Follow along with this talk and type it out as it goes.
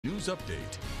News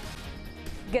update.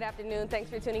 Good afternoon.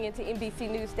 Thanks for tuning in to NBC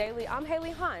News Daily. I'm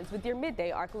Haley Hines with your Midday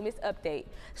Ark-La-Miss update.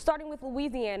 Starting with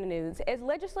Louisiana news, as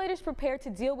legislators prepare to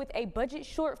deal with a budget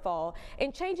shortfall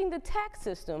and changing the tax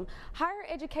system, higher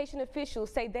education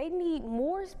officials say they need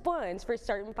more funds for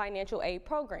certain financial aid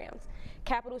programs.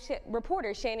 Capitol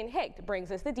reporter Shannon Hecht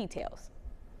brings us the details.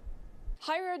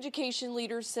 Higher education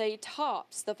leaders say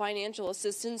TOPS, the financial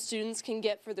assistance students can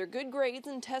get for their good grades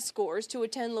and test scores to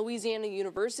attend Louisiana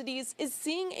universities, is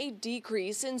seeing a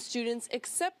decrease in students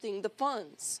accepting the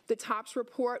funds. The TOPS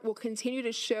report will continue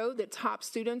to show that TOPS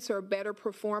students are better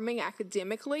performing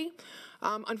academically.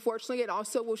 Unfortunately, it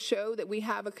also will show that we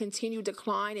have a continued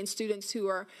decline in students who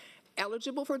are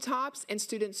eligible for TOPS and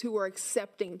students who are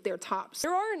accepting their TOPS.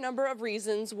 There are a number of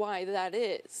reasons why that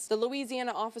is. The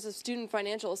Louisiana Office of Student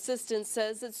Financial Assistance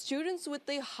says that students with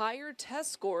the higher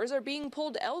test scores are being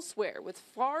pulled elsewhere with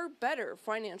far better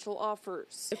financial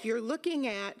offers. If you're looking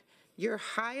at your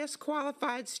highest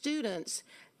qualified students,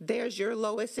 there's your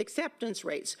lowest acceptance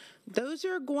rates. Those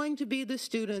are going to be the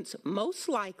students most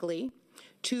likely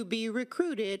to be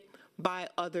recruited by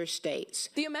other states.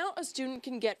 The amount a student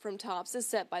can get from TOPS is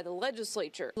set by the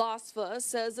legislature. LOSFA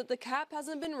says that the cap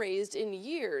hasn't been raised in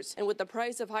years, and with the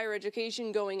price of higher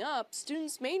education going up,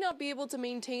 students may not be able to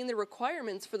maintain the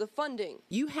requirements for the funding.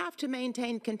 You have to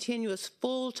maintain continuous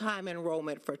full-time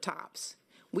enrollment for TOPS.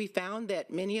 We found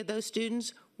that many of those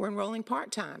students were enrolling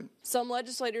part-time. Some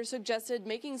legislators suggested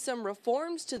making some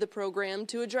reforms to the program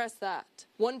to address that.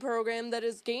 One program that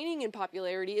is gaining in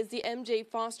popularity is the MJ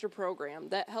Foster program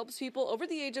that helps people over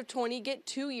the age of 20 get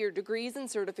 2-year degrees and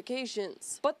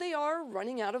certifications. But they are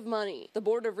running out of money. The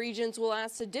Board of Regents will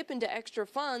ask to dip into extra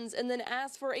funds and then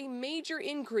ask for a major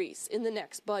increase in the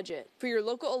next budget. For your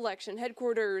local election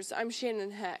headquarters, I'm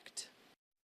Shannon Hecht.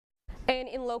 And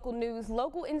in local news,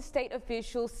 local and state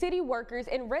officials, city workers,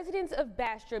 and residents of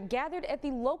Bastrop gathered at the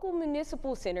local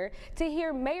municipal center to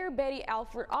hear Mayor Betty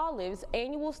Alford Olive's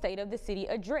annual State of the City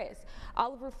address.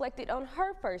 Olive reflected on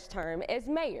her first term as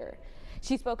mayor.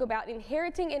 She spoke about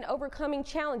inheriting and overcoming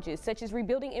challenges such as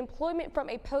rebuilding employment from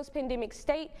a post-pandemic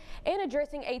state and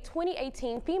addressing a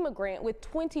 2018 FEMA grant with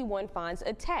 21 funds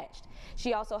attached.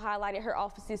 She also highlighted her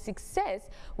office's success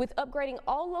with upgrading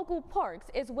all local parks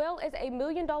as well as a $1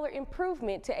 million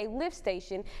improvement to a lift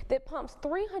station that pumps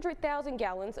 300,000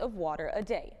 gallons of water a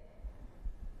day.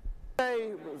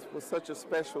 Today was such a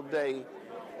special day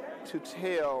to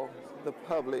tell the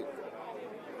public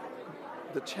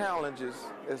the challenges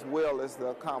as well as the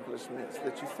accomplishments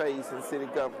that you face in city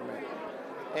government.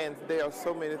 And there are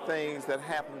so many things that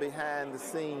happen behind the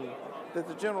scene that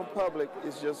the general public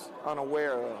is just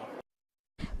unaware of.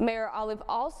 Mayor Olive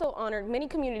also honored many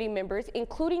community members,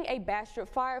 including a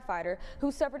Bastrop firefighter who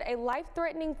suffered a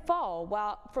life-threatening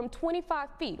fall from 25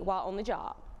 feet while on the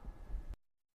job.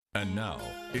 And now,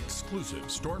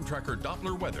 exclusive Storm Tracker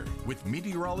Doppler weather with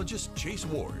meteorologist Chase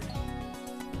Ward.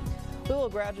 We will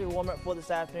gradually warm up for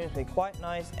this afternoon. It's going to be quite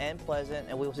nice and pleasant,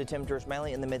 and we will see temperatures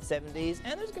mainly in the mid-70s,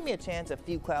 and there's going to be a chance a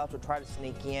few clouds will try to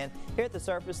sneak in. Here at the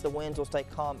surface, the winds will stay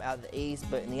calm out of the east,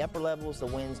 but in the upper levels, the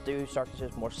winds do start to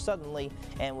shift more suddenly,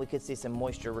 and we could see some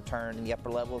moisture return in the upper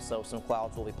levels, so some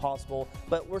clouds will be possible,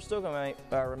 but we're still going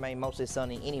to remain mostly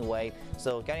sunny anyway,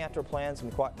 so getting after plans,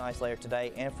 going to be quite nice later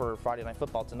today and for Friday Night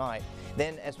Football tonight.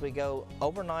 Then as we go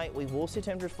overnight, we will see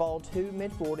temperatures fall to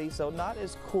mid-40s, so not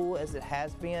as cool as it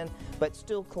has been, but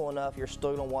still cool enough. You're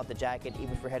still going to want the jacket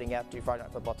even if you're heading out to Friday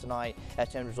Night Football tonight, as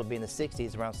temperatures will be in the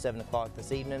 60s around 7 o'clock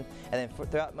this evening. And then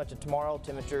throughout much of tomorrow,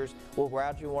 temperatures will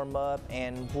gradually warm up,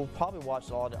 and we'll probably watch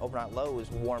a lot of overnight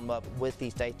lows warm up with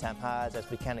these daytime highs as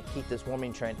we kind of keep this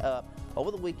warming trend up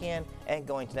over the weekend and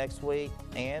going to next week,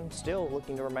 and still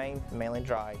looking to remain mainly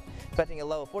dry. Expecting a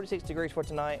low of 46 degrees for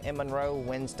tonight in Monroe,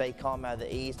 winds stay calm out of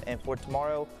the east, and for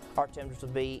tomorrow, our temperatures will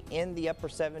be in the upper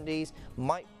 70s,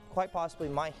 quite possibly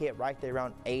might hit right there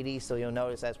around 80, so you'll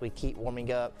notice as we keep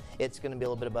warming up, it's going to be a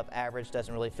little bit above average.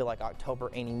 Doesn't really feel like October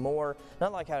anymore,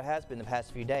 not like how it has been the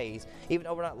past few days. Even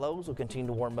overnight lows will continue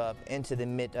to warm up into the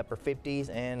mid-upper 50s,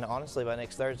 and honestly by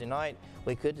next Thursday night,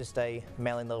 we could just stay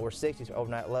mainly in the lower 60s for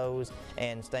overnight lows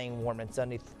and staying warm and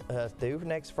sunny through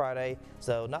next Friday,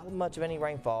 so not much of any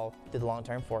rainfall through the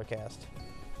long-term forecast.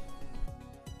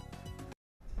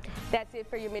 That's it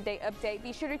for your midday update.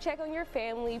 Be sure to check on your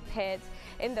family, pets,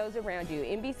 and those around you.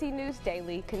 NBC News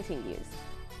Daily continues.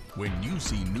 When you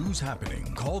see news happening,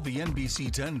 call the NBC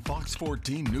 10 Fox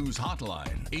 14 News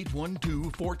Hotline,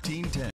 812-1410.